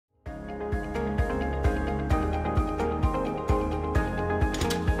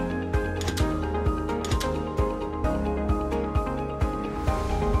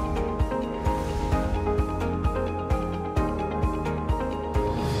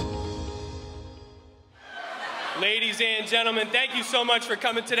Ladies and gentlemen, thank you so much for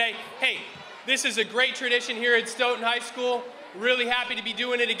coming today. Hey, this is a great tradition here at Stoughton High School. Really happy to be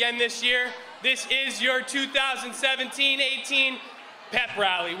doing it again this year. This is your 2017-18 Pep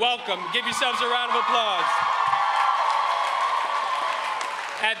Rally. Welcome. Give yourselves a round of applause.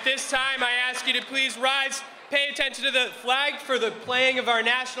 At this time, I ask you to please rise, pay attention to the flag for the playing of our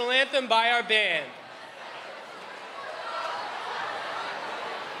national anthem by our band.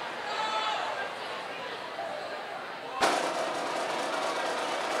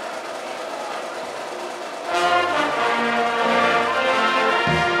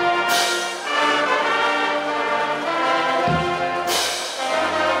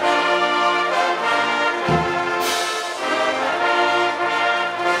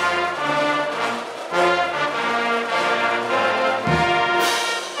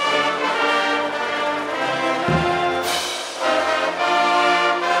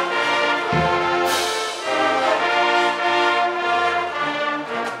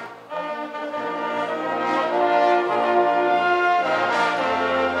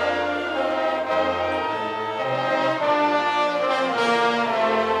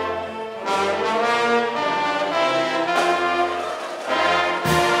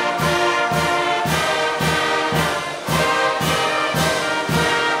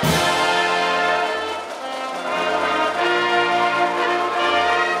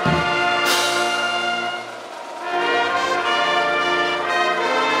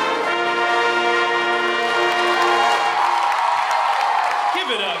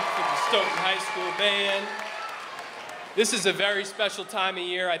 This is a very special time of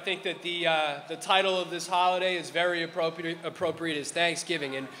year. I think that the title of this holiday is very appropriate as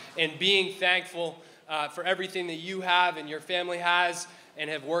Thanksgiving, and being thankful for everything that you have and your family has and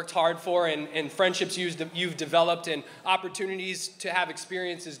have worked hard for, and friendships you've developed, and opportunities to have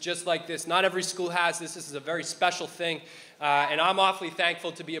experiences just like this. Not every school has this. This is a very special thing, and I'm awfully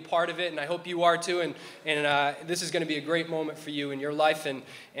thankful to be a part of it, and I hope you are too, and this is going to be a great moment for you in your life, and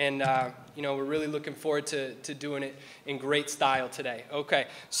you know, we're really looking forward to doing it in great style today. Okay,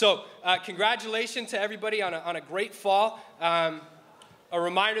 so congratulations to everybody on a great fall. A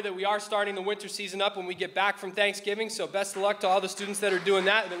reminder that we are starting the winter season up when we get back from Thanksgiving, so best of luck to all the students that are doing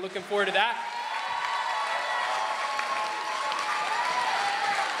that. They're looking forward to that.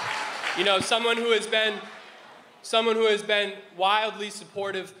 You know, someone who has been wildly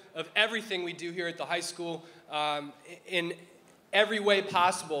supportive of everything we do here at the high school in every way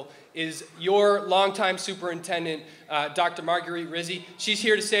possible is your longtime superintendent, Dr. Marguerite Rizzi. She's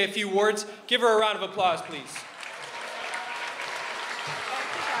here to say a few words. Give her a round of applause, please.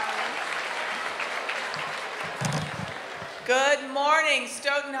 Good morning,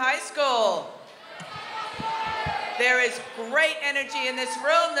 Stoughton High School. There is great energy in this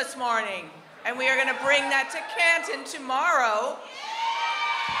room this morning, and we are going to bring that to Canton tomorrow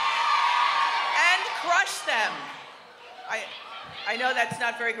and crush them. I know that's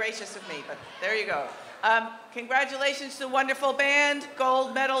not very gracious of me, but there you go. Congratulations to the wonderful band,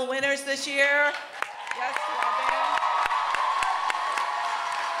 gold medal winners this year. Yes, to our band.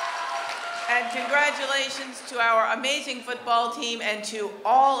 And congratulations to our amazing football team and to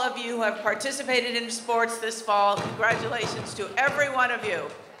all of you who have participated in sports this fall. Congratulations to every one of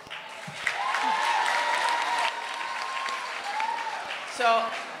you. So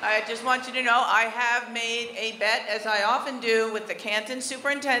I just want you to know I have made a bet, as I often do, with the Canton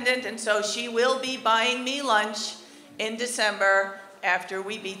superintendent, and so she will be buying me lunch in December after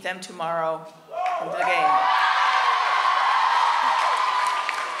we beat them tomorrow in the game.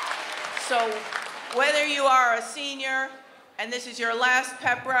 So whether you are a senior and this is your last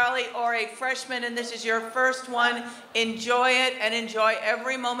pep rally, or a freshman and this is your first one, enjoy it and enjoy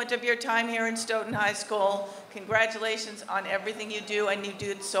every moment of your time here in Stoughton High School. Congratulations on everything you do, and you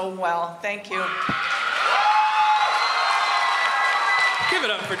do it so well. Thank you. Give it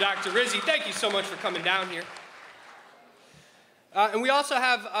up for Dr. Rizzi. Thank you so much for coming down here. And we also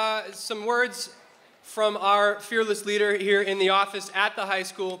have some words from our fearless leader here in the office at the high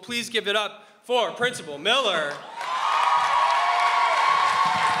school. Please give it up for Principal Miller.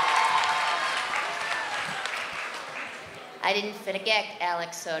 I didn't forget,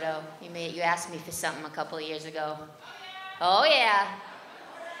 Alex Soto. You asked me for something a couple of years ago. Oh, yeah.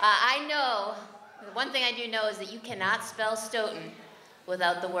 I know. The one thing I do know is that you cannot spell Stoughton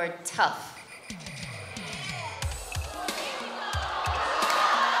without the word tough.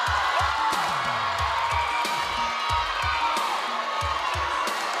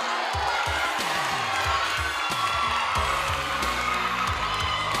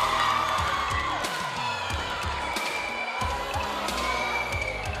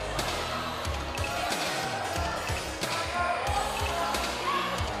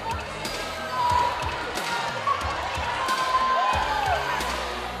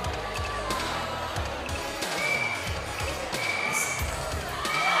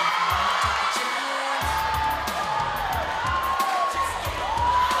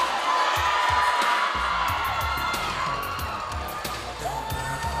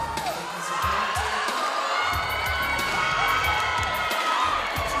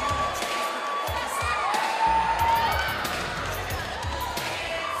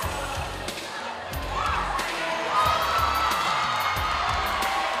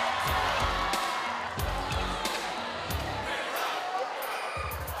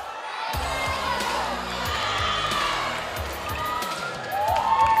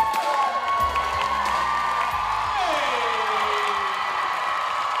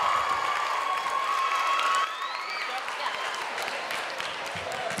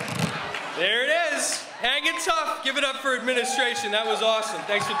 There it is. Hanging tough. Give it up for administration. That was awesome.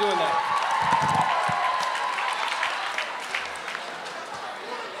 Thanks for doing that.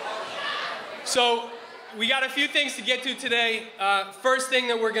 So we got a few things to get to today. First thing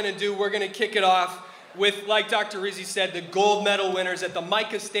that we're going to do, we're going to kick it off with, like Dr. Rizzi said, the gold medal winners at the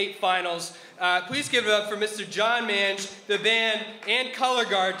Micah State Finals. Please give it up for Mr. John Mange, the band, and color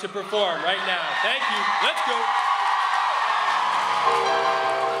guard to perform right now. Thank you. Let's go.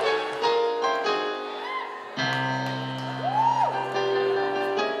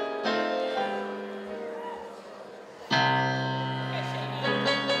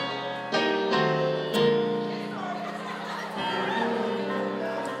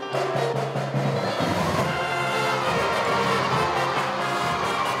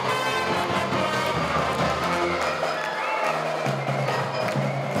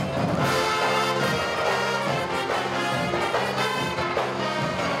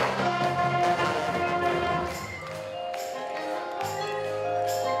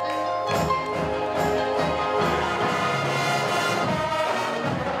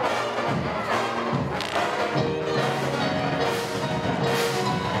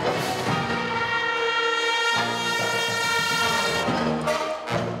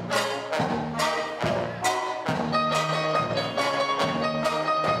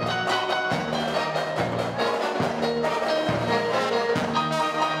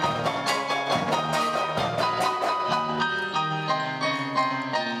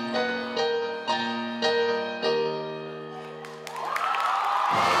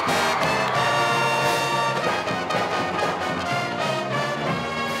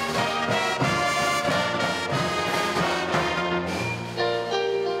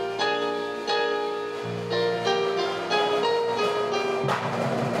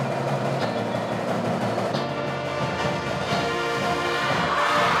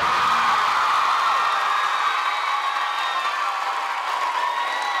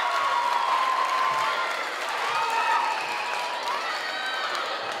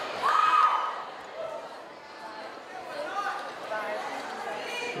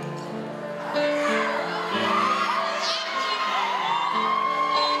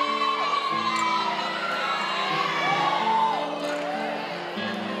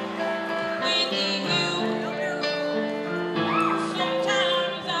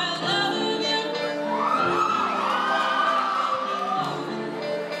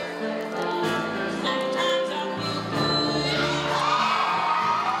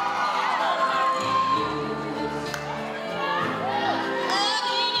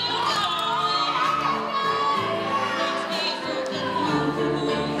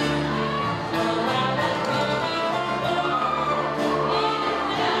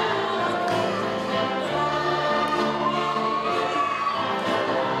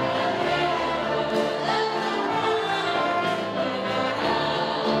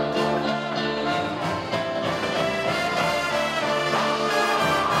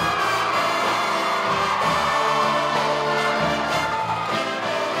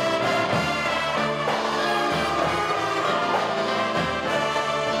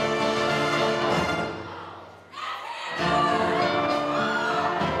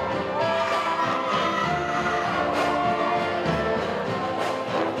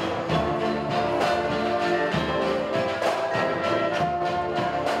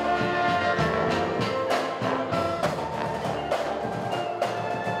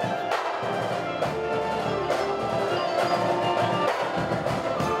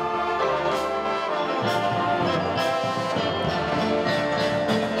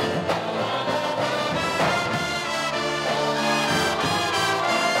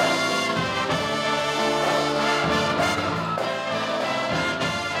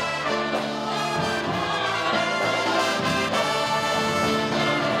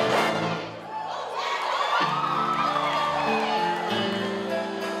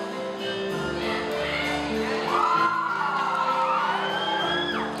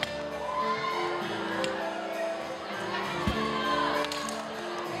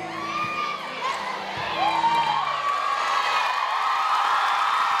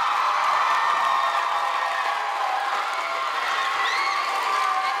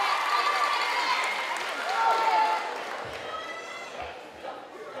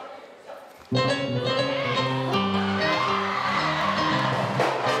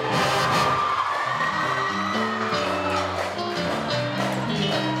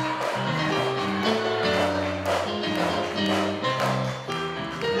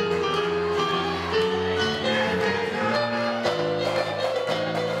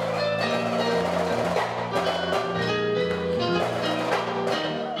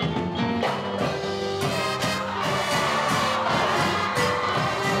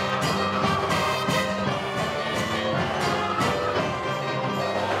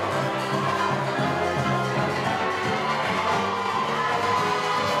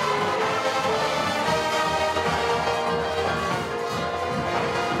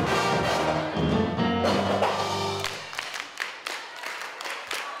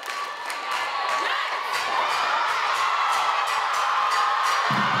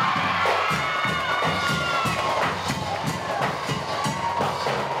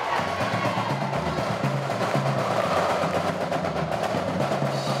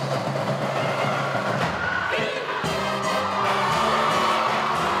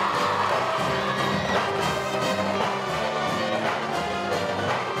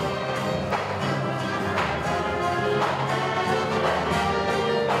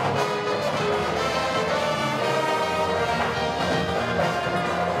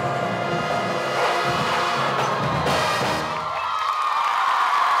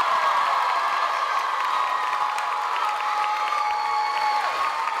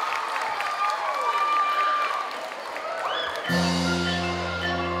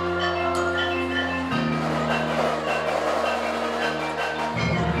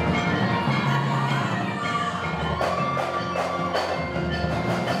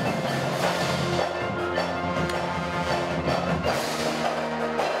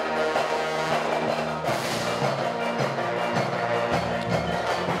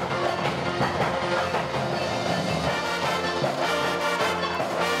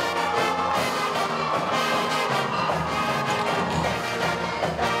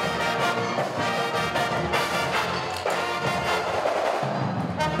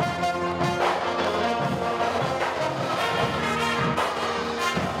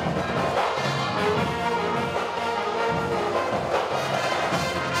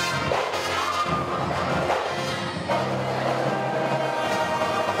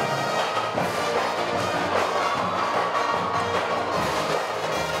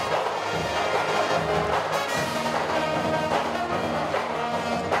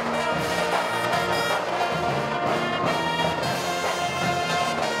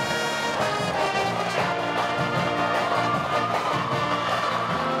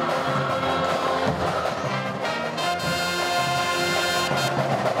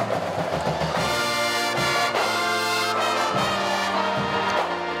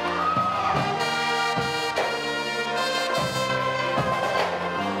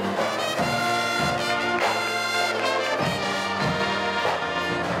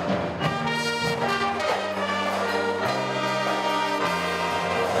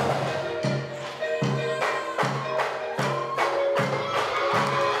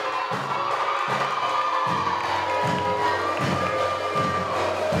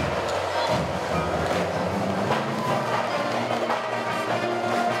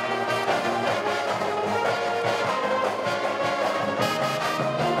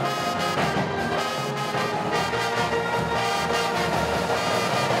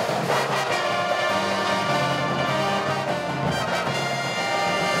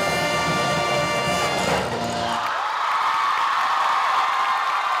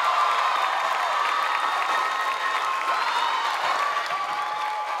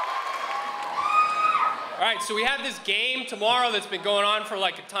 All right, so we have this game tomorrow that's been going on for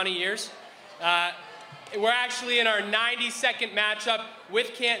like a ton of years. We're actually in our 92nd matchup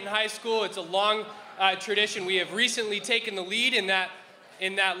with Canton High School. It's a long tradition. We have recently taken the lead in that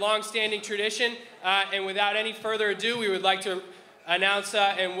long-standing tradition. And without any further ado, we would like to announce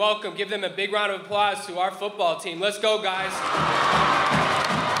and welcome, give them a big round of applause to our football team. Let's go, guys.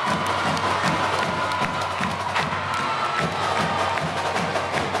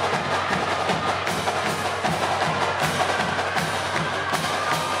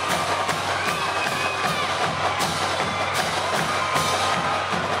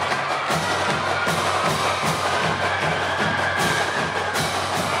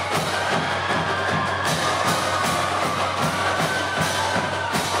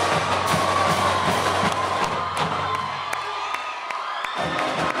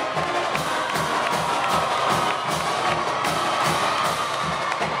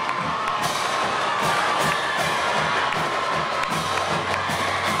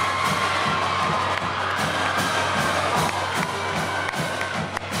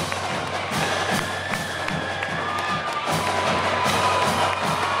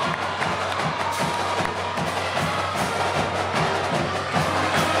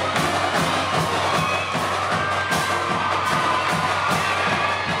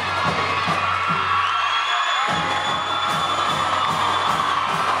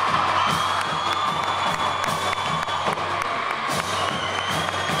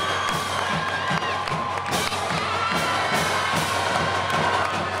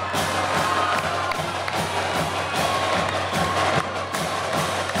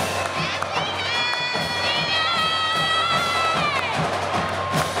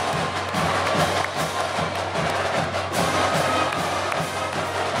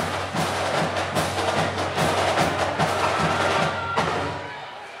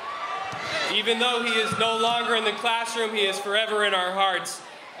 Even though he is no longer in the classroom, he is forever in our hearts.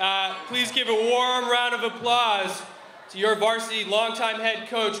 Please give a warm round of applause to your varsity longtime head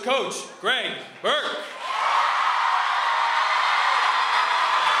coach, Coach Greg Burke.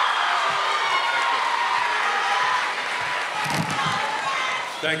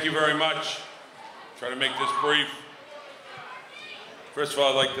 Thank you very much. Try to make this brief. First of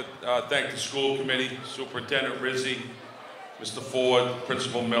all, I'd like to thank the school committee, Superintendent Rizzi, Mr. Ford,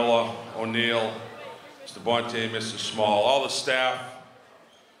 Principal Miller, O'Neill, Mr. Bonte, Mr. Small, all the staff,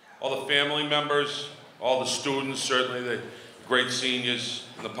 all the family members, all the students, certainly the great seniors,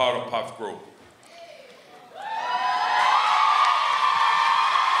 and the powderpuff group.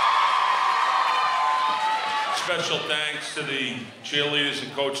 Special thanks to the cheerleaders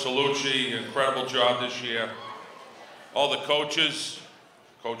and Coach Salucci, incredible job this year. All the coaches,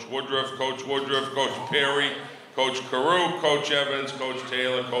 Coach Woodruff, Coach Perry, Coach Carew, Coach Evans, Coach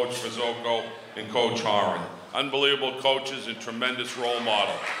Taylor, Coach Frizzoco, and Coach Horan. Unbelievable coaches and tremendous role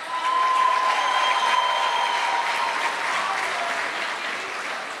model.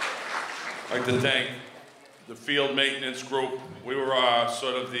 I'd like to thank the field maintenance group. We were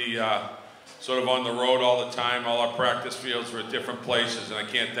sort of on the road all the time. All our practice fields were at different places, and I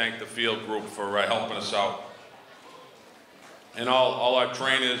can't thank the field group for helping us out. And all our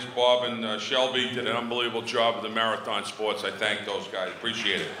trainers, Bob and Shelby, did an unbelievable job with the marathon sports. I thank those guys,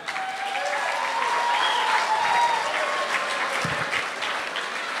 appreciate it.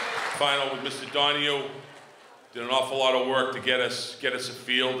 Final with Mr. Donahue, did an awful lot of work to get us a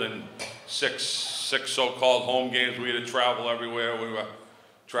field and six so-called home games. We had to travel everywhere. We were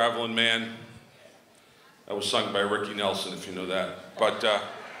traveling man. That was sung by Ricky Nelson, if you know that, but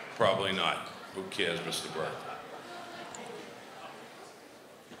probably not. Who cares, Mr. Burke?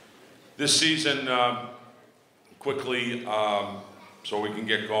 This season, quickly, so we can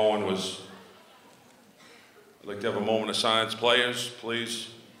get going, I'd like to have a moment of silence. Players, please.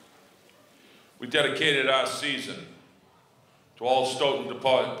 We dedicated our season to all Stoughton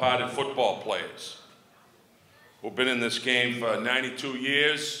departed football players who've been in this game for 92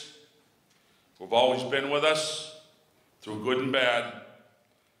 years, who've always been with us through good and bad,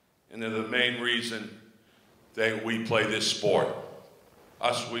 and they're the main reason that we play this sport.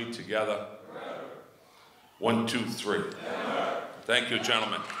 Us, we, together. 1, 2, 3. Thank you,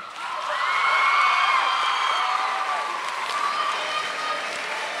 gentlemen.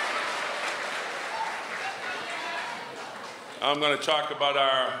 I'm going to talk about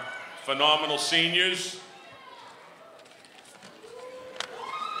our phenomenal seniors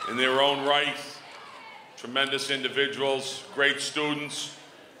in their own right. Tremendous individuals, great students,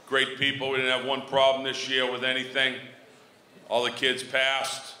 great people. We didn't have one problem this year with anything. All the kids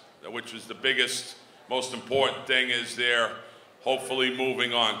passed, which was the biggest, most important thing, is they're hopefully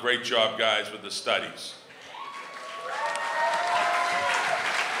moving on. Great job, guys, with the studies.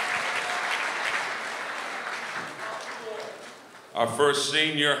 Our first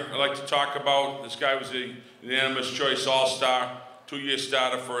senior I'd like to talk about, this guy was a unanimous choice all-star, 2-year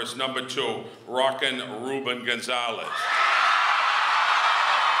starter for us, number 2, Rockin' Ruben Gonzalez.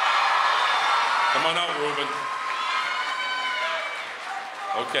 Come on out, Ruben.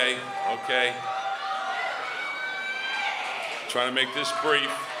 Okay, okay. Trying to make this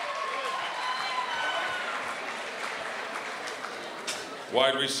brief.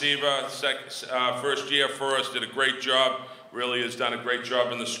 Wide receiver, first year for us, did a great job. Really has done a great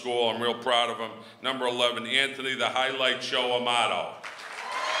job in the school. I'm real proud of him. Number 11, Anthony, the highlight show Amato.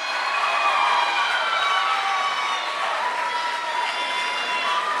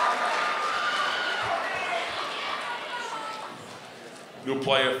 New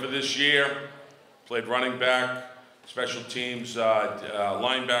player for this year, played running back, special teams,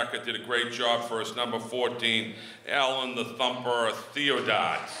 linebacker, did a great job for us. Number 14, Alan the Thumper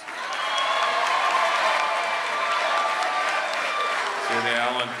Theodot. See you there,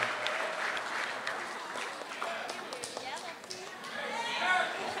 Alan.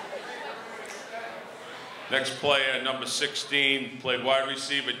 Next player, number 16, played wide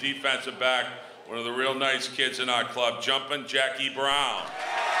receiver, defensive back, one of the real nice kids in our club, Jumpin' Jackie Brown.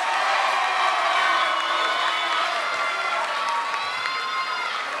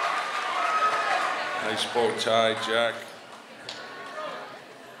 Nice bow tie, Jack.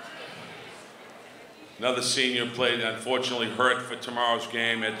 Another senior played, unfortunately hurt for tomorrow's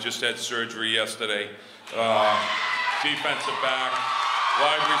game, just had surgery yesterday. Defensive back,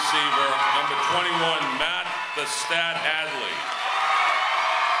 wide receiver, number 21, Matt the Stat Hadley.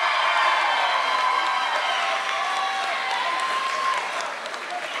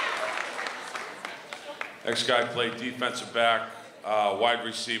 Next guy played defensive back, wide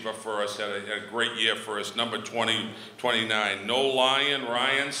receiver for us, had a great year for us, number 29, No Lion,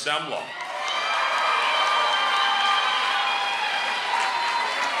 Ryan Semler.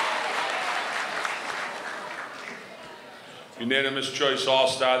 Unanimous choice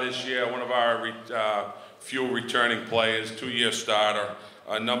all-star this year, one of our few returning players, 2-year starter,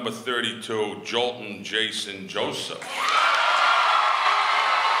 number 32, Jolton Jason Joseph.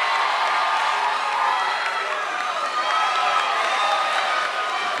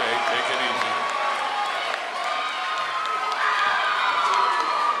 Okay, take it easy.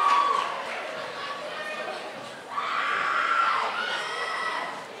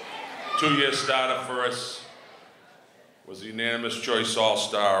 Two-year starter for us. Was a unanimous choice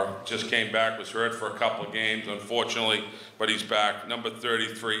all-star. Just came back, was hurt for a couple of games, unfortunately, but he's back. Number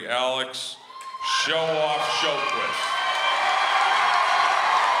 33, Alex Show-Off Showquist.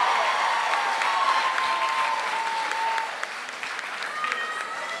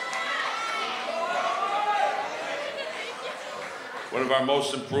 One of our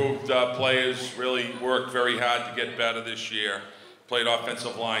most improved players, really worked very hard to get better this year. Played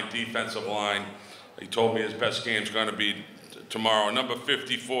offensive line, defensive line. He told me his best game's going to be tomorrow. Number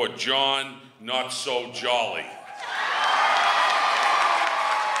 54, John Not So Jolly.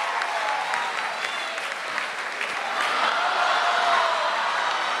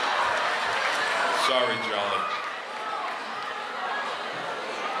 Sorry, Jolly.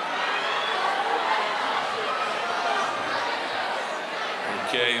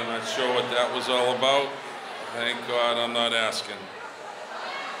 Okay, I'm not sure what that was all about. Thank God I'm not asking.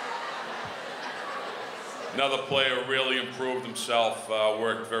 Another player really improved himself,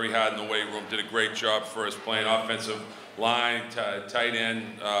 worked very hard in the weight room, did a great job for us playing offensive line, tight end,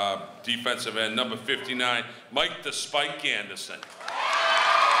 defensive end. Number 59, Mike the Spike Anderson.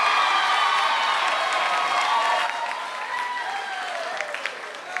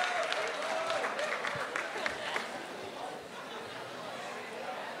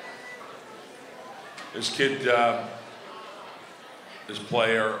 This kid, this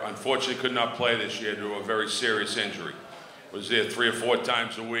player, unfortunately could not play this year due to a very serious injury. Was there 3 or 4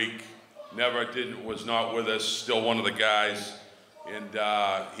 times a week, was not with us, still one of the guys, and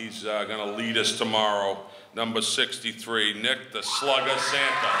he's gonna lead us tomorrow. Number 63, Nick the Slugger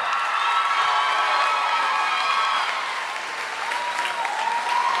Santa.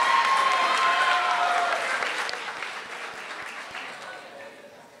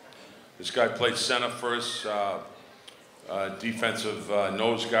 This guy played center for us, defensive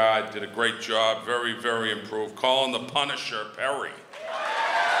nose guard, did a great job, very, very improved. Colin the Punisher Perry.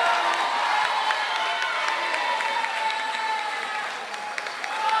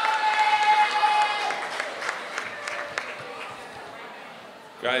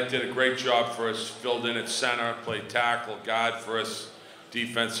 Guy that did a great job for us, filled in at center, played tackle, guard for us,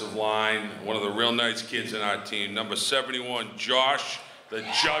 defensive line, one of the real nice kids in our team. Number 71, Josh the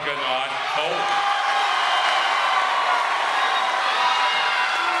Juggernaut Cole.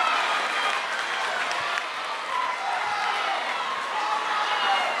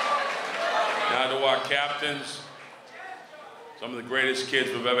 Now to our captains. Some of the greatest kids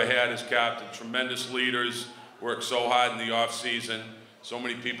we've ever had as captains. Tremendous leaders. Worked so hard in the off season. So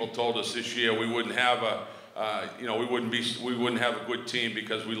many people told us this year we wouldn't have a, we wouldn't have a good team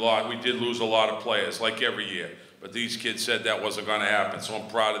because we did lose a lot of players, like every year. But these kids said that wasn't going to happen. So I'm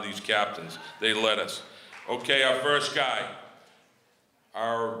proud of these captains. They led us. Okay, our first guy,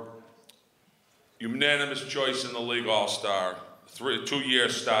 our unanimous choice in the league all-star, 2-year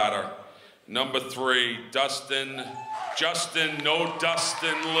starter. Number 3, Justin Lee.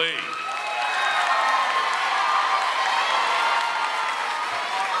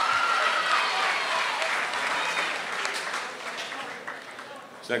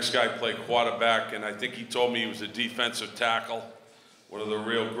 This next guy played quarterback, and I think he told me he was a defensive tackle. One of the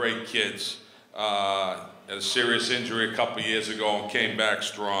real great kids. Had a serious injury a couple years ago and came back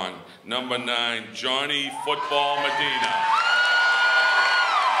strong. Number 9, Johnny Football Medina.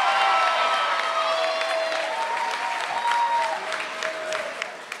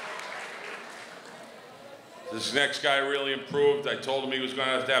 This next guy really improved. I told him he was going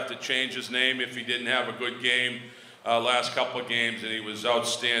to have to change his name if he didn't have a good game last couple of games, and he was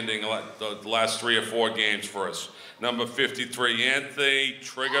outstanding the last 3 or 4 games for us. Number 53, Anthony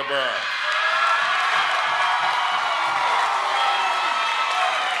Triggerberg.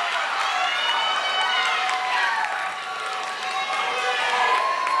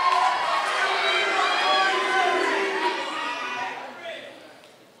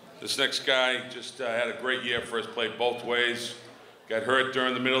 This next guy just had a great year for us, played both ways. Got hurt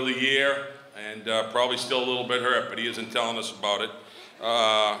during the middle of the year, and probably still a little bit hurt, but he isn't telling us about it.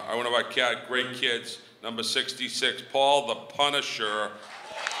 One of our great kids, number 66, Paul the Punisher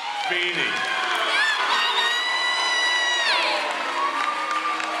Feeney.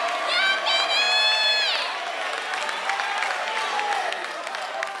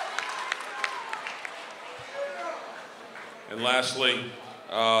 And lastly,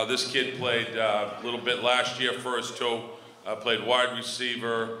 this kid played a little bit last year for us too. Played wide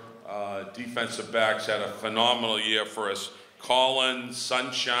receiver, defensive backs, had a phenomenal year for us. Colin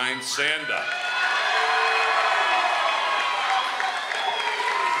Sunshine Sander.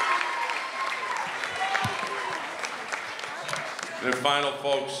 And then final,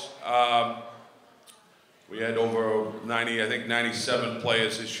 folks, we had over 90, I think 97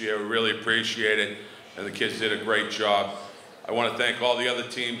 players this year. We really appreciate it, and the kids did a great job. I want to thank all the other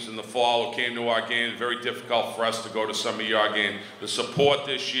teams in the fall who came to our games. Very difficult for us to go to some of your games. The support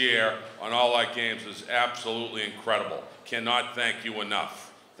this year on all our games is absolutely incredible. Cannot thank you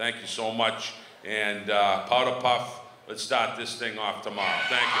enough. Thank you so much. And Powder Puff, let's start this thing off tomorrow.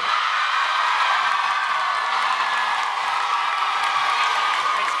 Thank you.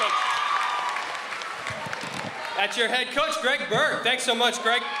 Thanks, Coach. That's your head coach, Greg Berg. Thanks so much,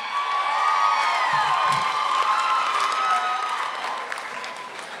 Greg.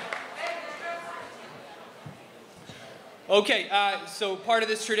 Okay, so part of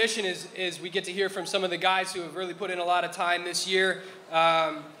this tradition is we get to hear from some of the guys who have really put in a lot of time this year,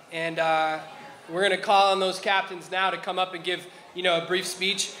 and we're going to call on those captains now to come up and give a brief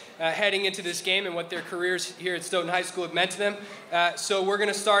speech heading into this game and what their careers here at Stoughton High School have meant to them. So we're going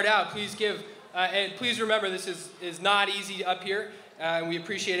to start out. Please give, and please remember this is not easy up here, and we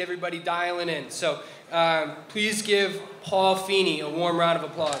appreciate everybody dialing in. So please give Paul Feeney a warm round of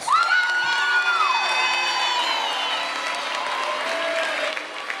applause.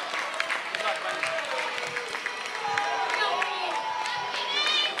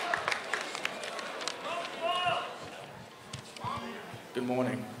 Good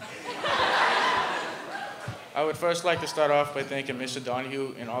morning. I would first like to start off by thanking Mr.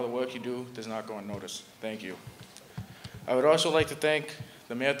 Donahue, and all the work you do does not go unnoticed. Thank you. I would also like to thank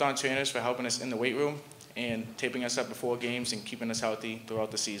the marathon trainers for helping us in the weight room and taping us up before games and keeping us healthy throughout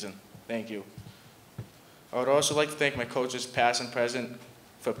the season. Thank you. I would also like to thank my coaches, past and present,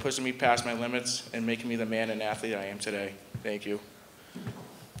 for pushing me past my limits and making me the man and athlete I am today. Thank you.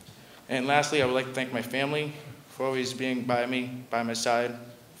 And lastly, I would like to thank my family for always being by my side,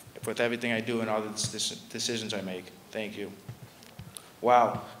 with everything I do and all the decisions I make. Thank you.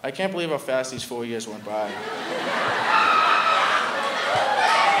 Wow, I can't believe how fast these 4 years went by.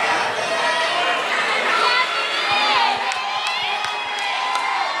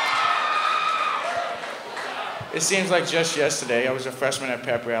 It seems like just yesterday, I was a freshman at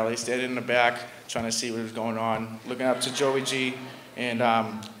Pep Rally, standing in the back, trying to see what was going on, looking up to Joey G and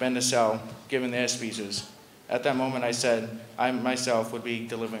Ben Nassell giving their speeches. At that moment, I said, I myself would be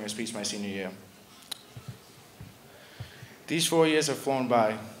delivering a speech my senior year. These 4 years have flown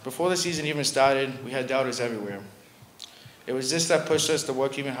by. Before the season even started, we had doubters everywhere. It was this that pushed us to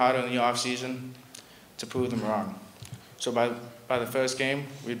work even harder in the off-season to prove them wrong. So by the first game,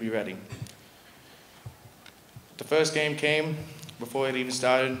 we'd be ready. The first game came before it even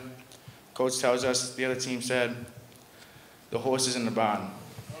started. Coach tells us, the other team said, the horse is in the barn.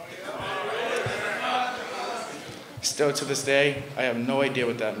 Still to this day, I have no idea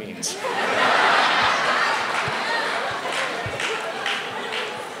what that means.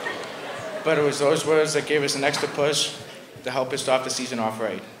 But it was those words that gave us an extra push to help us start the season off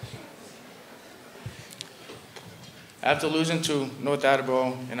right. After losing to North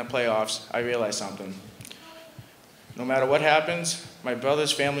Attleboro in the playoffs, I realized something. No matter what happens, my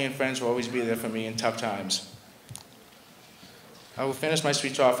brothers, family, and friends will always be there for me in tough times. I will finish my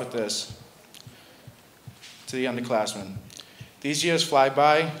speech off with this. To the underclassmen. These years fly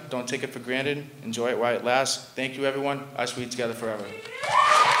by, don't take it for granted, enjoy it while it lasts. Thank you, everyone. Us we together forever.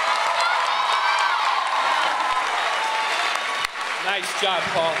 Nice job,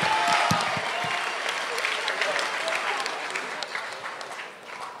 Paul.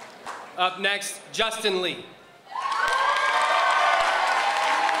 Up next, Justin Lee.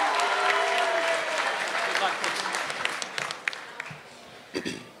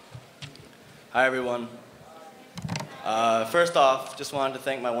 Hi, everyone. First off, just wanted to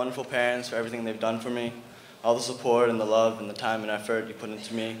thank my wonderful parents for everything they've done for me, all the support and the love and the time and effort you put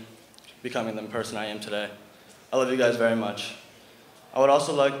into me, becoming the person I am today. I love you guys very much. I would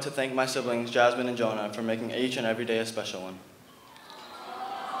also like to thank my siblings, Jasmine and Jonah, for making each and every day a special one.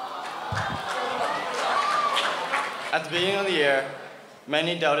 At the beginning of the year,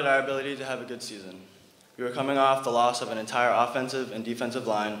 many doubted our ability to have a good season. We were coming off the loss of an entire offensive and defensive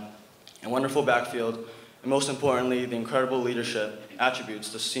line, a wonderful backfield, and most importantly, the incredible leadership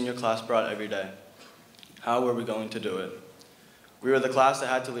attributes the senior class brought every day. How were we going to do it? We were the class that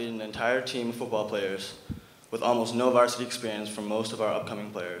had to lead an entire team of football players with almost no varsity experience from most of our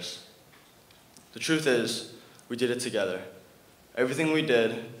upcoming players. The truth is, we did it together. Everything we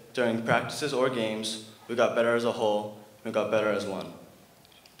did during practices or games, we got better as a whole, and we got better as one.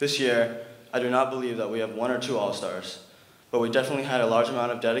 This year, I do not believe that we have one or two all-stars, but we definitely had a large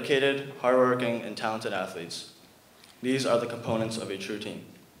amount of dedicated, hardworking, and talented athletes. These are the components of a true team.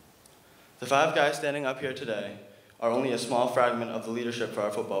 The 5 guys standing up here today are only a small fragment of the leadership for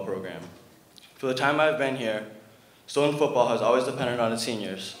our football program. For the time I've been here, Stoughton football has always depended on its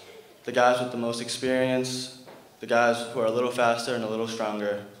seniors, the guys with the most experience, the guys who are a little faster and a little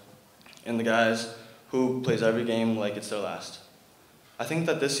stronger, and the guys who plays every game like it's their last. I think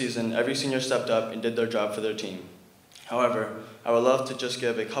that this season, every senior stepped up and did their job for their team. However, I would love to just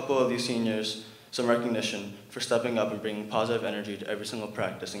give a couple of these seniors some recognition for stepping up and bringing positive energy to every single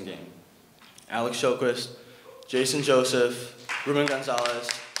practice and game. Alex Shoquist, Jason Joseph, Ruben Gonzalez,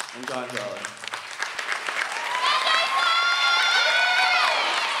 and John Jolly.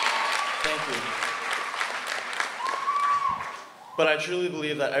 Thank you. But I truly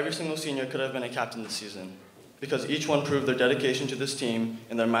believe that every single senior could have been a captain this season, because each one proved their dedication to this team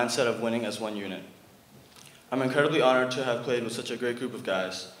and their mindset of winning as one unit. I'm incredibly honored to have played with such a great group of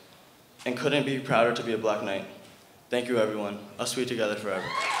guys, and couldn't be prouder to be a Black Knight. Thank you, everyone. Us we together forever.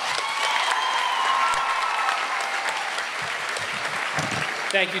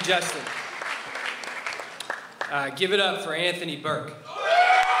 Thank you, Justin. Give it up for Anthony Burke.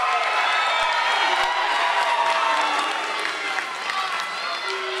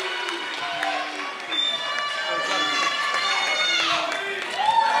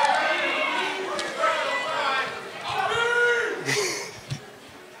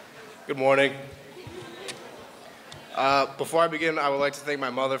 Good morning. Before I begin, I would like to thank my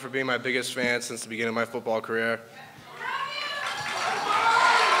mother for being my biggest fan since the beginning of my football career.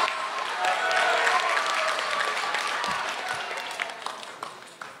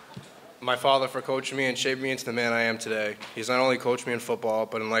 My father for coaching me and shaping me into the man I am today. He's not only coached me in football,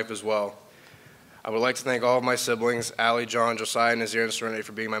 but in life as well. I would like to thank all of my siblings, Allie, John, Josiah, Nazir, and Serenity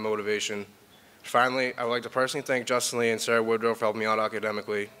for being my motivation. Finally, I would like to personally thank Justin Lee and Sarah Woodrow for helping me out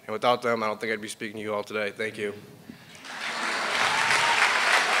academically. And without them, I don't think I'd be speaking to you all today. Thank you.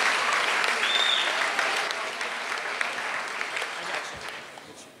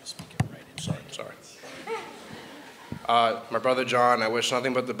 Sorry. My brother John, I wish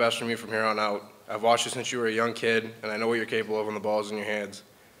nothing but the best from you from here on out. I've watched you since you were a young kid, and I know what you're capable of when the ball is in your hands.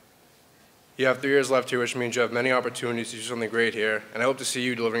 You have 3 years left here, which means you have many opportunities to do something great here, and I hope to see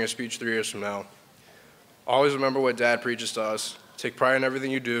you delivering a speech 3 years from now. Always remember what Dad preaches to us. Take pride in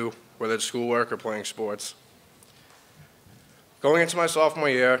everything you do, whether it's schoolwork or playing sports. Going into my sophomore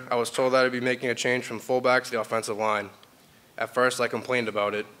year, I was told that I'd be making a change from fullback to the offensive line. At first, I complained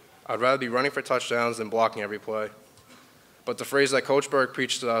about it. I'd rather be running for touchdowns than blocking every play. But the phrase that Coach Burke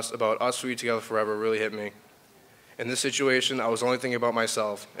preached to us about us we together forever really hit me. In this situation, I was only thinking about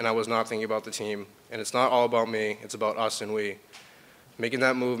myself, and I was not thinking about the team. And it's not all about me, it's about us and we. Making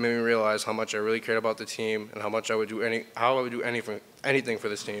that move made me realize how much I really cared about the team and how I would do anything for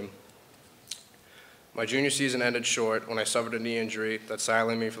this team. My junior season ended short when I suffered a knee injury that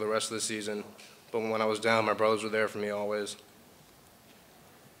silenced me for the rest of the season. But when I was down, my brothers were there for me always.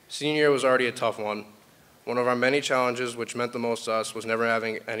 Senior year was already a tough one. One of our many challenges, which meant the most to us, was never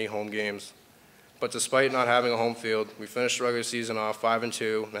having any home games. But despite not having a home field, we finished the regular season off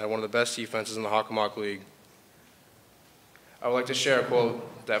 5-2 and had one of the best defenses in the Hockomock League. I would like to share a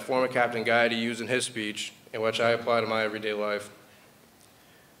quote that former Captain Gaiety used in his speech, in which I apply to my everyday life.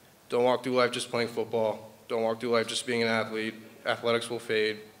 Don't walk through life just playing football. Don't walk through life just being an athlete. Athletics will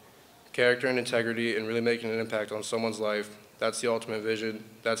fade. Character and integrity and really making an impact on someone's life, that's the ultimate vision.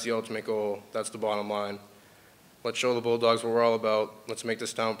 That's the ultimate goal. That's the bottom line. Let's show the Bulldogs what we're all about. Let's make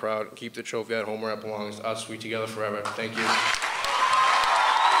this town proud and keep the trophy at home where it belongs. Us, we together forever. Thank you.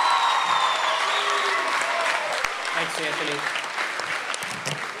 Thanks, Anthony.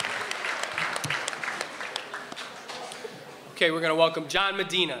 Okay, we're going to welcome John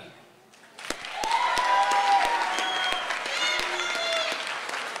Medina.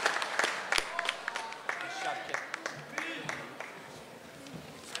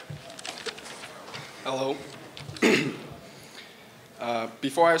 Hello.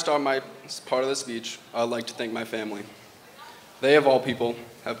 Before I start my part of the speech, I'd like to thank my family. They, of all people,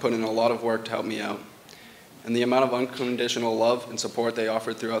 have put in a lot of work to help me out, and the amount of unconditional love and support they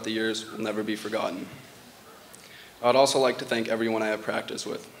offered throughout the years will never be forgotten. I'd also like to thank everyone I have practiced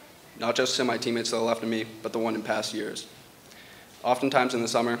with, not just to my teammates to the left of me, but the one in past years. Oftentimes in the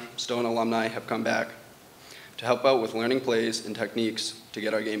summer, Stoughton alumni have come back to help out with learning plays and techniques to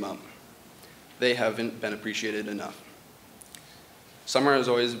get our game up. They haven't been appreciated enough. Summer has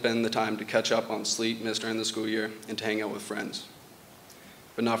always been the time to catch up on sleep missed during the school year and to hang out with friends,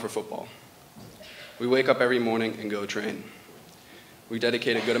 but not for football. We wake up every morning and go train. We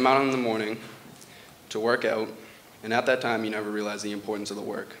dedicate a good amount in the morning to work out, and at that time you never realize the importance of the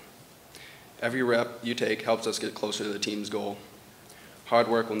work. Every rep you take helps us get closer to the team's goal. Hard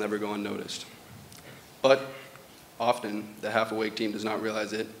work will never go unnoticed. But often the half-awake team does not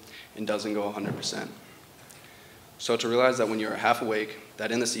realize it and doesn't go 100%. So to realize that when you're half awake,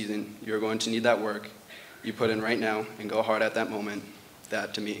 that in the season, you're going to need that work you put in right now and go hard at that moment,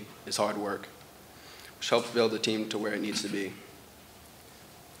 that to me is hard work, which helps build the team to where it needs to be.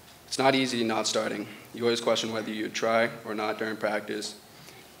 It's not easy not starting. You always question whether you try or not during practice,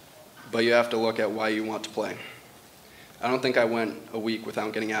 but you have to look at why you want to play. I don't think I went a week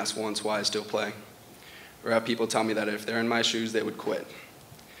without getting asked once why I still play, or have people tell me that if they're in my shoes, they would quit.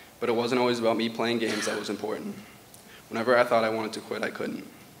 But it wasn't always about me playing games that was important. Whenever I thought I wanted to quit, I couldn't.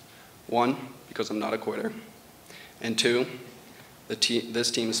 One, because I'm not a quitter. And two, this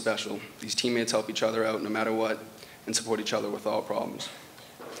team is special. These teammates help each other out no matter what and support each other with all problems.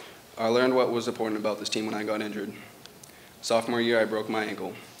 I learned what was important about this team when I got injured. Sophomore year, I broke my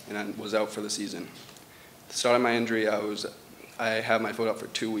ankle and I was out for the season. At the start of my injury, I had my foot up for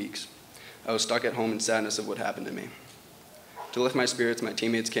 2 weeks. I was stuck at home in sadness of what happened to me. To lift my spirits, my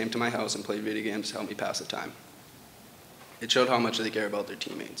teammates came to my house and played video games to help me pass the time. It showed how much they care about their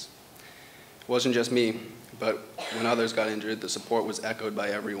teammates. It wasn't just me, but when others got injured, the support was echoed by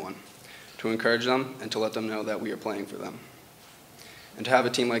everyone, to encourage them and to let them know that we are playing for them. And to have a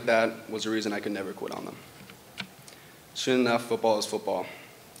team like that was the reason I could never quit on them. Soon enough, football is football,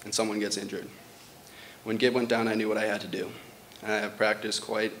 and someone gets injured. When Gib went down, I knew what I had to do, and I have practiced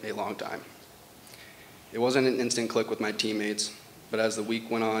quite a long time. It wasn't an instant click with my teammates, but as the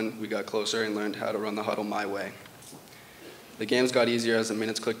week went on, we got closer and learned how to run the huddle my way. The games got easier as the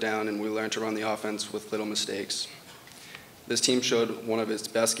minutes clicked down and we learned to run the offense with little mistakes. This team showed one of its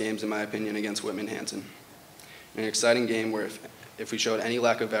best games, in my opinion, against Whitman-Hanson. An exciting game where if we showed any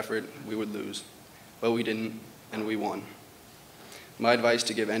lack of effort, we would lose. But we didn't, and we won. My advice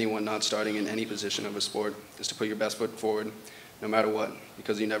to give anyone not starting in any position of a sport is to put your best foot forward, no matter what,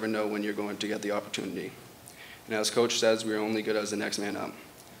 because you never know when you're going to get the opportunity. And as Coach says, we're only good as the next man up.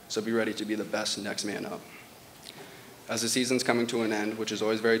 So be ready to be the best next man up. As the season's coming to an end, which is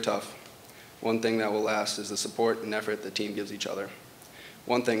always very tough, one thing that will last is the support and effort the team gives each other.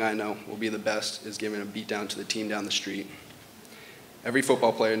 One thing I know will be the best is giving a beat down to the team down the street. Every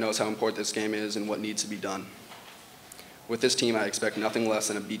football player knows how important this game is and what needs to be done. With this team, I expect nothing less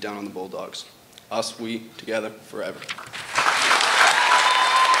than a beat down on the Bulldogs. Us, we, together, forever.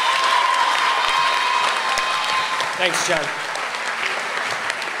 Thanks, John.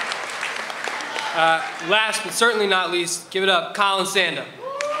 Last but certainly not least, give it up, Colin Sanda.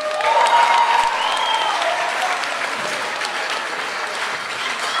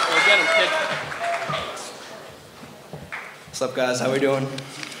 We'll get him kicked. What's up, guys? How we doing?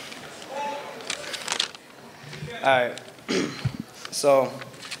 All right. So,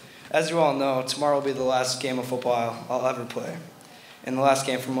 as you all know, tomorrow will be the last game of football I'll ever play, and the last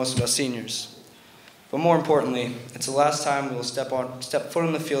game for most of us seniors. But more importantly, it's the last time we will step foot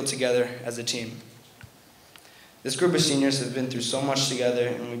on the field together as a team. This group of seniors have been through so much together,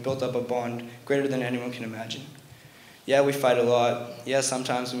 and we built up a bond greater than anyone can imagine. Yeah, we fight a lot. Yeah,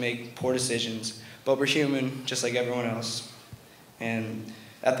 sometimes we make poor decisions, but we're human, just like everyone else. And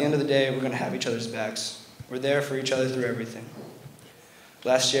at the end of the day, we're going to have each other's backs. We're there for each other through everything.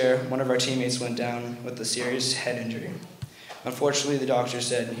 Last year, one of our teammates went down with a serious head injury. Unfortunately, the doctor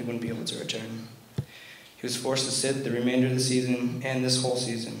said he wouldn't be able to return. He was forced to sit the remainder of the season and this whole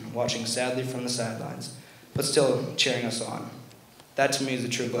season, watching sadly from the sidelines, but still cheering us on. That to me is a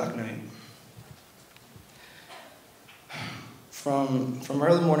true Black Knight. From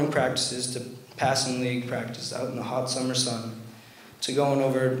early morning practices to passing league practice out in the hot summer sun, to going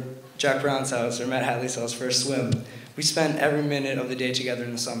over Jack Brown's house or Matt Hadley's house for a swim, we spent every minute of the day together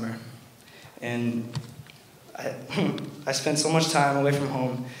in the summer. And I spent so much time away from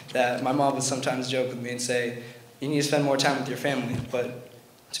home that my mom would sometimes joke with me and say, you need to spend more time with your family. But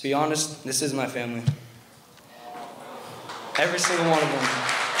to be honest, this is my family. Every single one of them.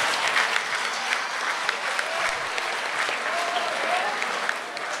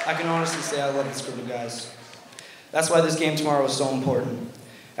 I can honestly say I love this group of guys. That's why this game tomorrow is so important.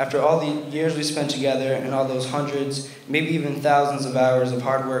 After all the years we spent together and all those hundreds, maybe even thousands of hours of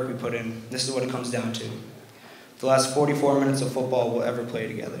hard work we put in, this is what it comes down to. The last 44 minutes of football we'll ever play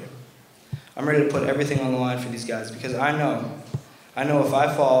together. I'm ready to put everything on the line for these guys because I know if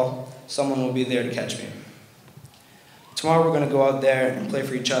I fall, someone will be there to catch me. Tomorrow we're going to go out there and play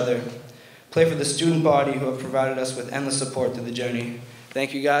for each other, play for the student body who have provided us with endless support through the journey.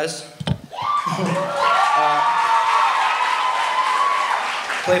 Thank you, guys.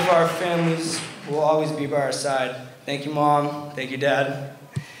 Play for our families who will always be by our side. Thank you, Mom. Thank you, Dad.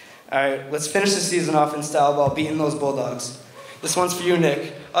 All right, let's finish the season off in style while beating those Bulldogs. This one's for you,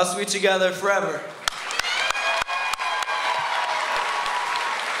 Nick. Us we together forever.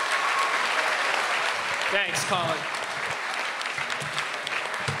 Thanks, Colin.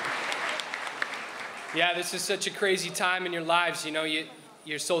 Yeah, this is such a crazy time in your lives. You know,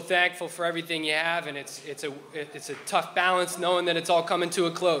 you're so thankful for everything you have, and it's a tough balance knowing that it's all coming to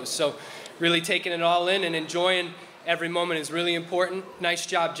a close. So really taking it all in and enjoying every moment is really important. Nice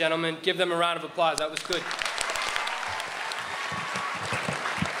job, gentlemen. Give them a round of applause. That was good.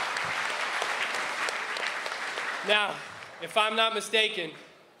 Now, if I'm not mistaken,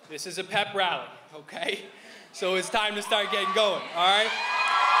 this is a pep rally, okay? So it's time to start getting going, all right?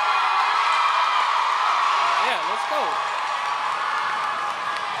 Yeah, let's go.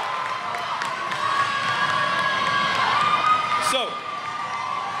 So,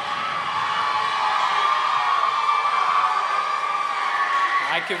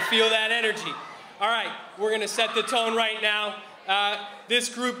 I can feel that energy. All right, we're going to set the tone right now. This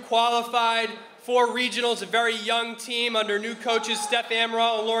group qualified for regionals, a very young team under new coaches Steph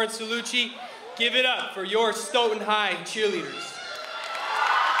Amaral and Lauren Salucci. Give it up for your Stoughton High cheerleaders.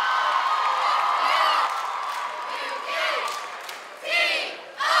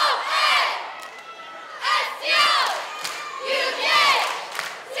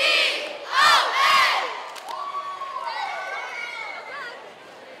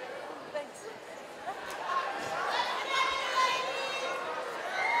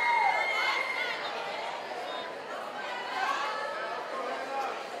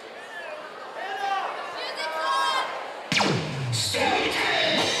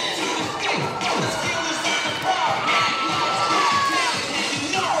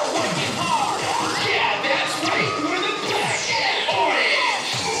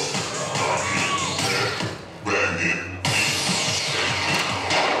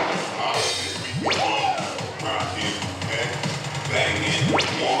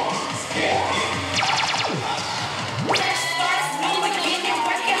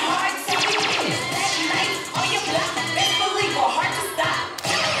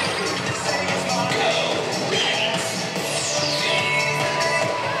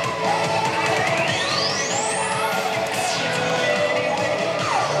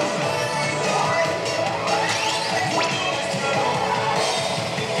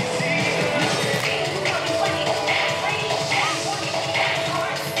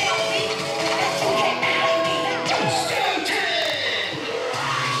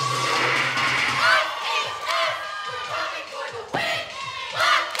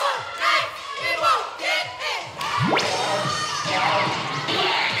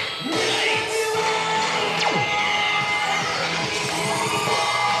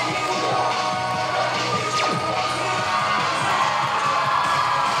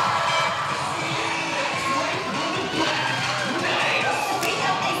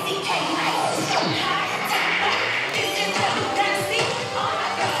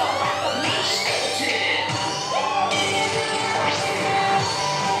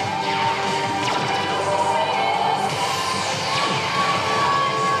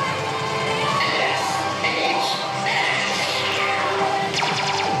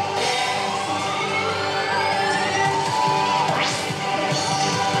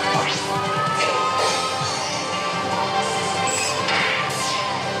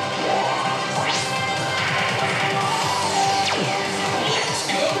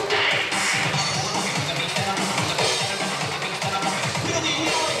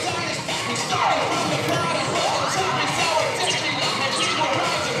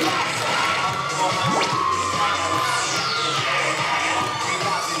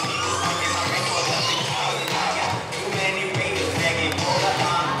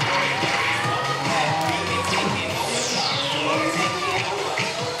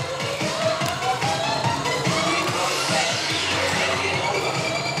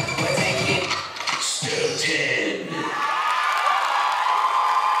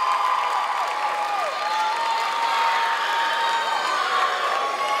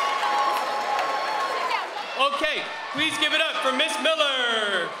 Please give it up for Miss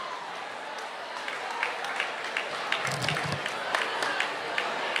Miller.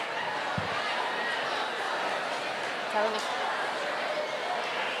 Tell me.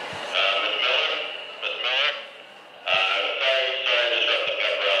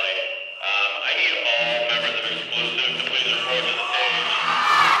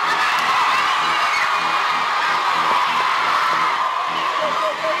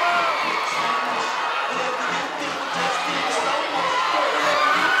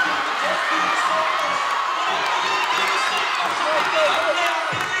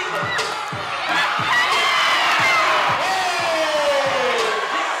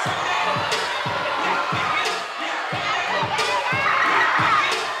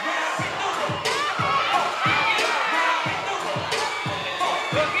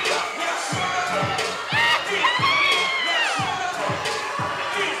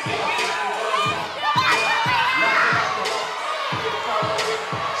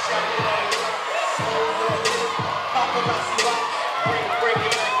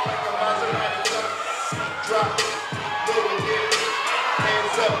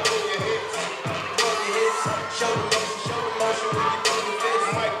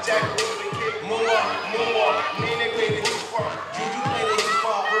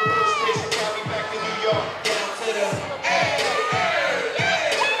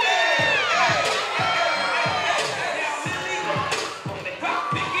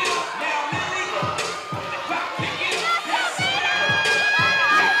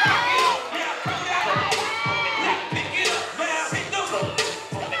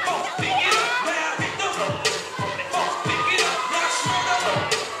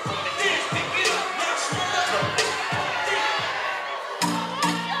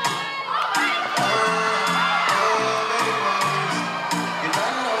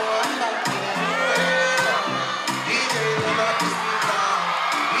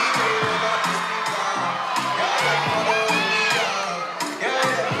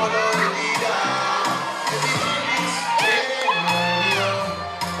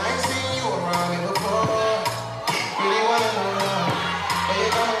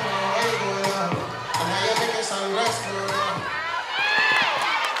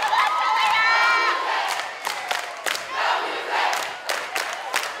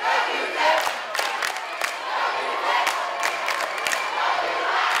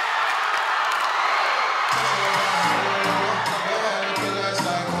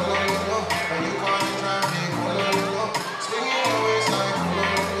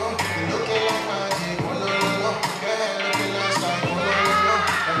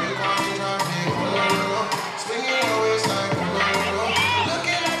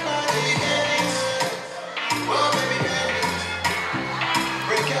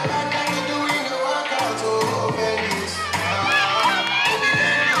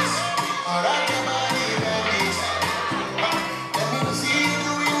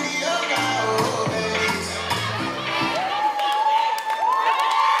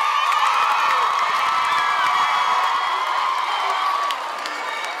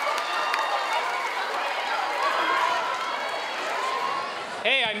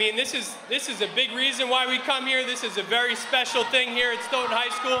 This is a big reason why we come here. This is a very special thing here at Stoughton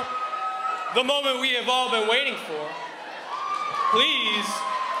High School. The moment we have all been waiting for. Please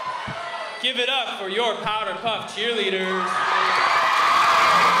give it up for your powderpuff cheerleaders.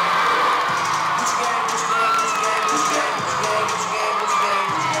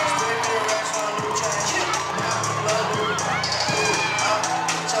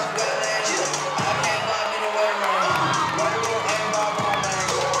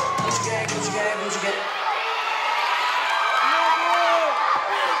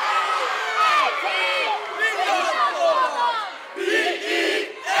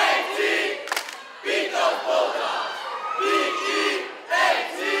 Beat those Bulldogs! Beat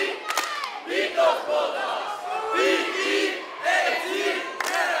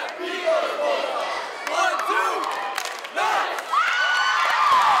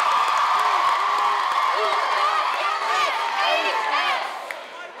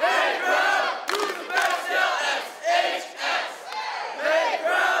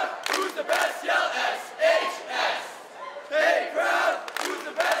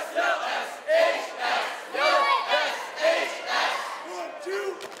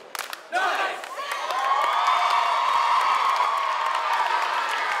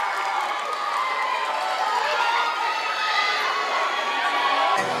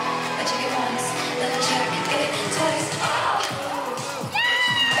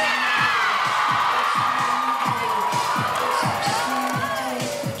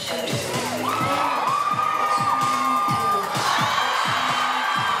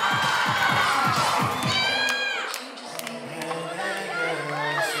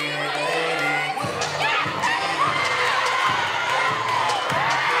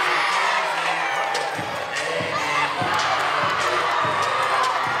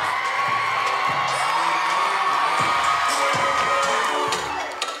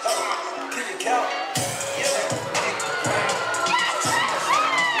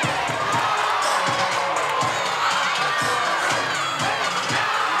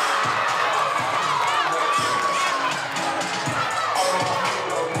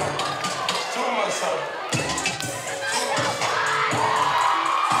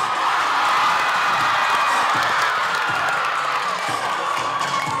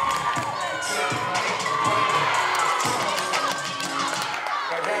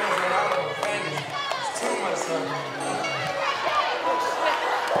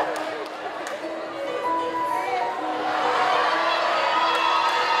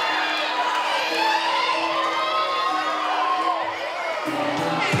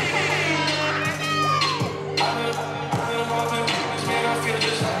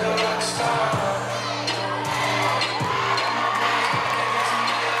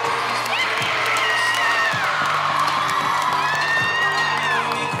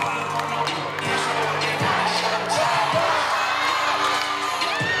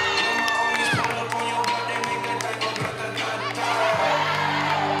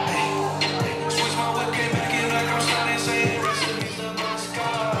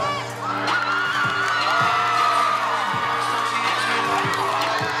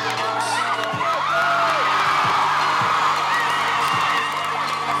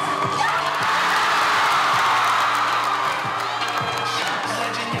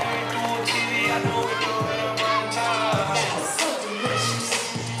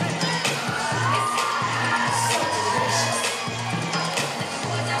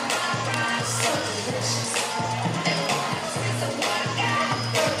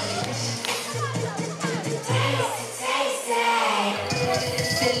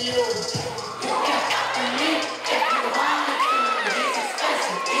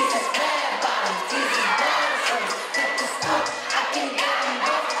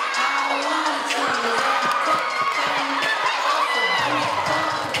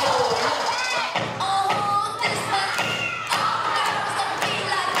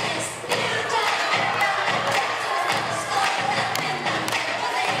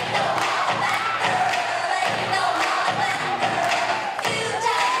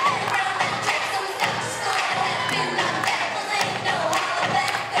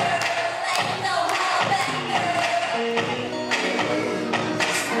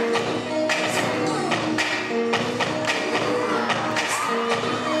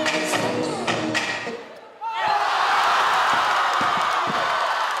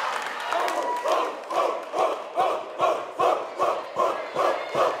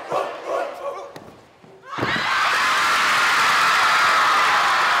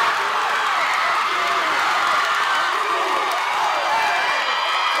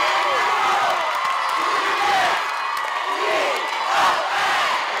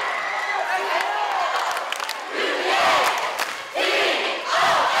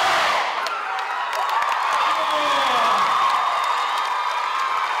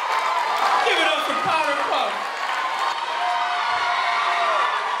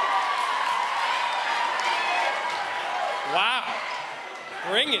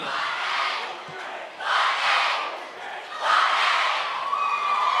Bringing it.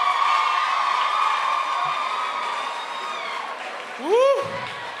 Woo!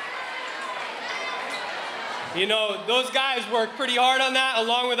 You know, those guys worked pretty hard on that,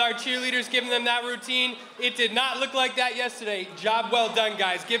 along with our cheerleaders giving them that routine. It did not look like that yesterday. Job well done,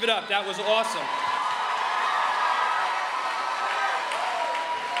 guys. Give it up. That was awesome.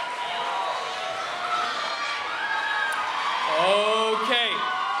 Okay,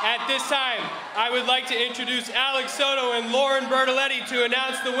 at this time, I would like to introduce Alex Soto and Lauren Bertoletti to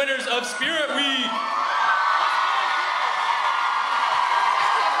announce the winners of Spirit Week.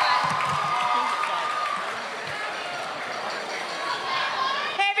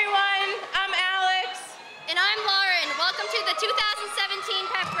 Hey everyone, I'm Alex. And I'm Lauren. Welcome to the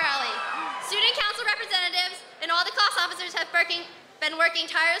 2017 Pep Rally. Student council representatives and all the class officers have been working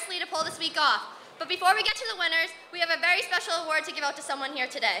tirelessly to pull this week off. But before we get to the winners, we have a very special award to give out to someone here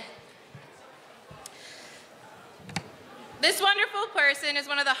today. This wonderful person is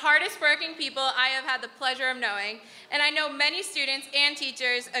one of the hardest working people I have had the pleasure of knowing, and I know many students and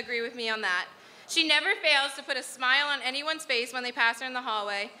teachers agree with me on that. She never fails to put a smile on anyone's face when they pass her in the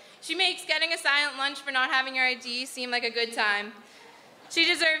hallway. She makes getting a silent lunch for not having your ID seem like a good time. She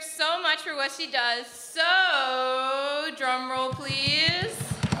deserves so much for what she does, so drum roll please.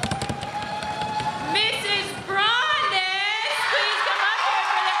 Mrs. Brondis, please come up here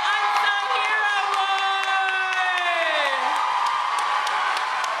for the Unsung Hero Award.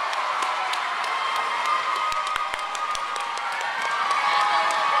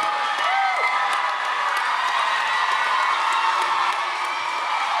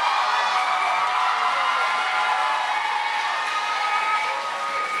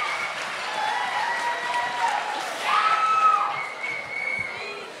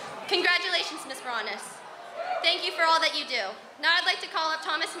 Congratulations, Ms. Brondis. Thank you for all that you do. Now I'd like to call up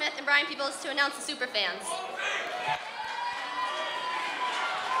Thomas Smith and Brian Peoples to announce the Superfans.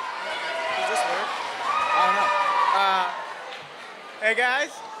 Does this work? I don't know. Hey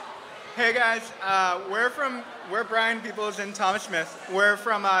guys, Hey guys, we're Brian Peoples and Thomas Smith. We're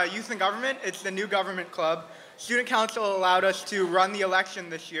from Youth and Government. It's the new government club. Student Council allowed us to run the election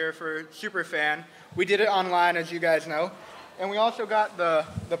this year for Superfan. We did it online, as you guys know. And we also got the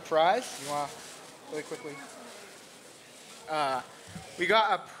prize. You want really quickly? We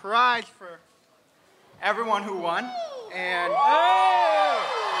got a prize for everyone who won. And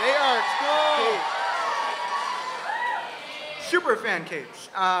they are Superfan cakes.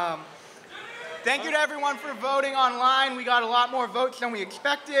 Thank you to everyone for voting online. We got a lot more votes than we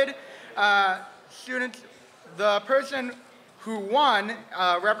expected. Students, the person who won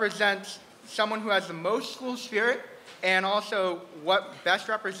represents someone who has the most school spirit and also what best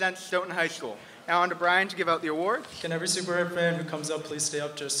represents Stoughton High School. Now on to Brian to give out the awards. Can every Superfan fan who comes up please stay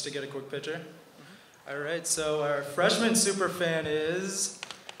up just to get a quick picture? All right, so our freshman Superfan is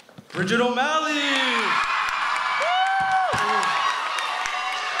Bridget O'Malley.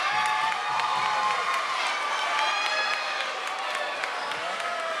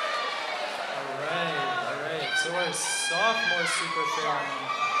 So our sophomore Superfan.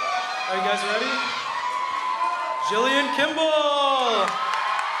 Are you guys ready? Jillian Kimball.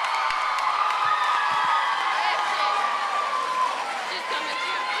 She's coming.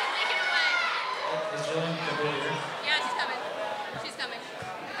 Make it away. Is Jillian Kimball here? Yeah, she's coming. She's coming.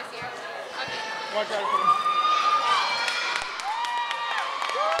 I see her. Okay. Watch out for them.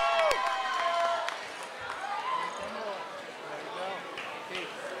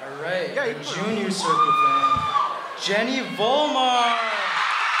 All right, our junior Superfan, Jenny Volmar.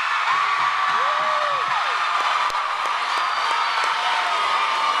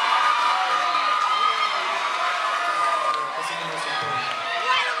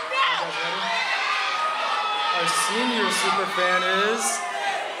 Our senior Superfan is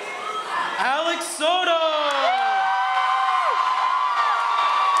Alex Soto.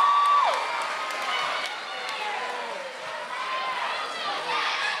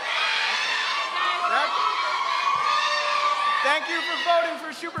 Thank you for voting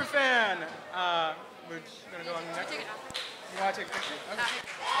for Superfan. We're just going to go on the next one. You want to take a picture? Okay.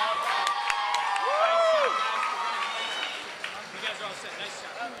 You guys are all set. Nice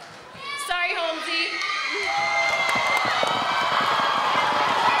job. Sorry, Holmesy.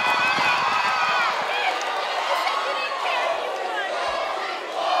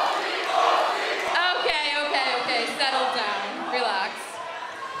 Okay. Settle down. Relax.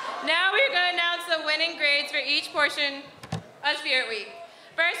 Now we're going to announce the winning grades for each portion of Spirit Week.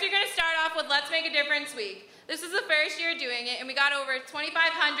 First, we're going to start off with Let's Make a Difference Week. This is the first year doing it, and we got over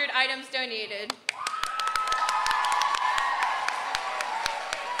 2,500 items donated.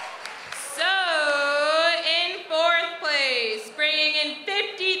 So, in fourth place, bringing in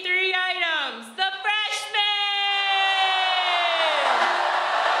 53 items, the freshmen!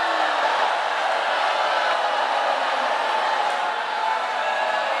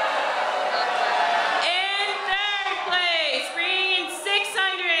 In third place, bringing in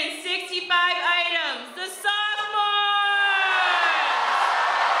 665 items, the sophomores!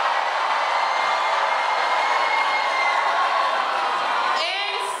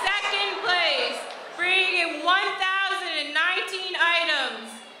 In second place, bringing in 1,019 items,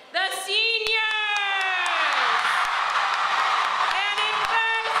 the seniors! And in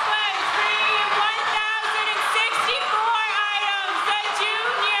first place, bringing in 1,064 items, the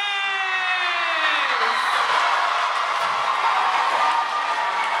juniors!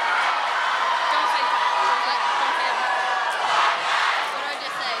 Don't say that. Don't say that. What do I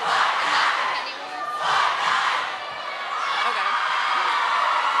just say? Enough for Penny Wars? Okay.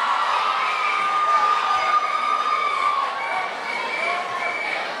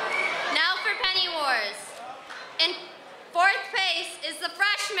 Now for Penny Wars. In fourth place is the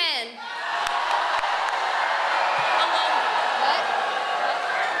freshman. What?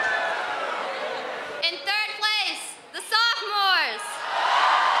 In third place, the sophomores.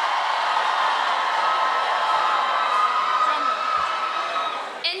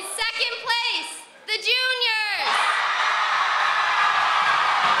 In second place, the juniors.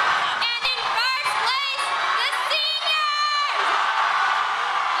 And in first place, the seniors.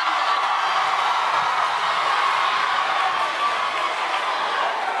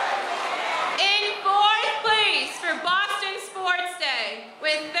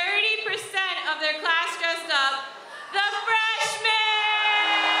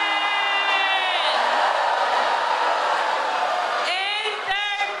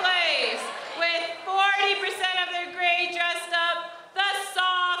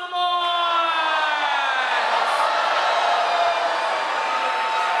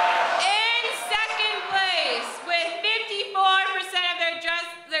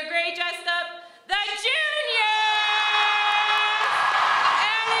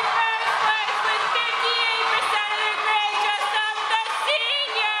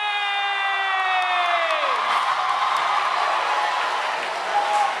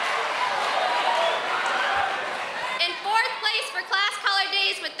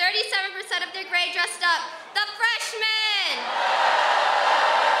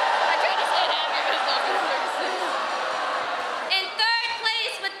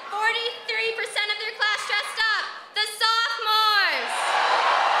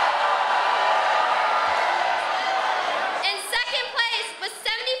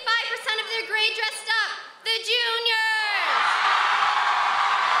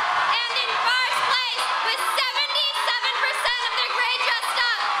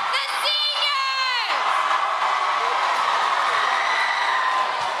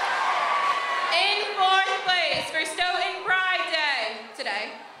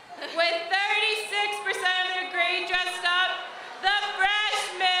 today. With 36% of their grade dressed up, the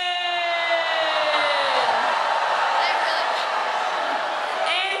freshmen.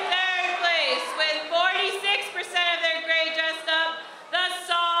 In third place, with 46% of their grade dressed up, the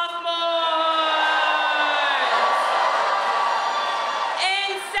sophomores.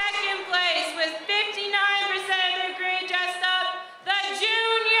 In second place, with 59% of their grade dressed up, the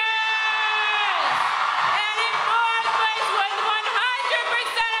juniors. And in fourth place, with 100%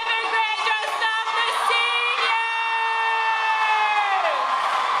 of their grade dressed up, the seniors.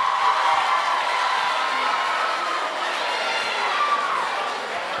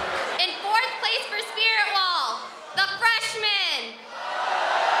 In fourth place for Spirit Wall, the freshmen.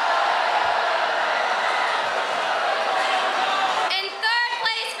 In third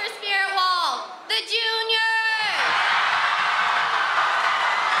place for Spirit Wall, the juniors.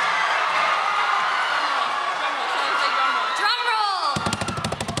 Drum roll.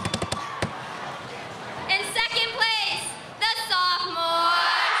 In second place, the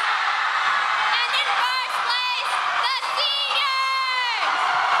sophomores. And in first place, the seniors.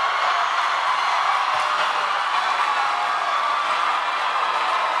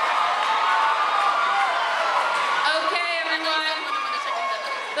 Okay, everyone.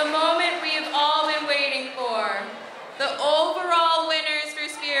 The moment we've all been waiting for. The overall winners for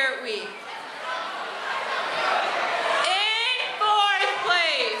Spirit Week. In fourth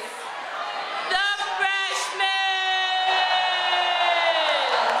place, the freshmen.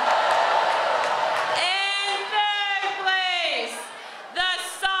 In third place, the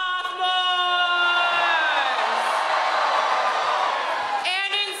sophomores.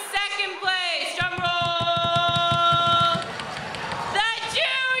 And in second place, drum roll, the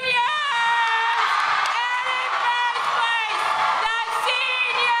juniors. And in first place, the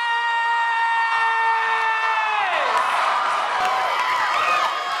seniors.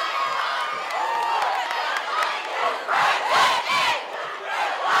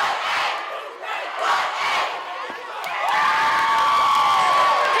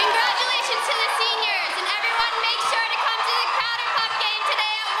 Congratulations to the seniors, and everyone make sure to come to the powderpuff game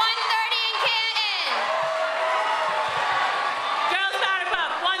today at 1:30 in Canton. Girls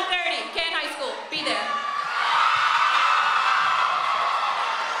powderpuff, 1:30, Canton High School. Be there.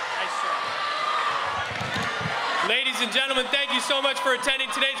 Ladies and gentlemen, thank you so much for attending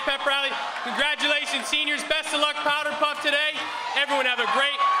today's pep rally. Congratulations, seniors. Best of luck, Powder Puff, today. Everyone have a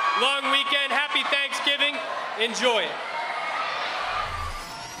great long weekend. Happy Thanksgiving. Enjoy it.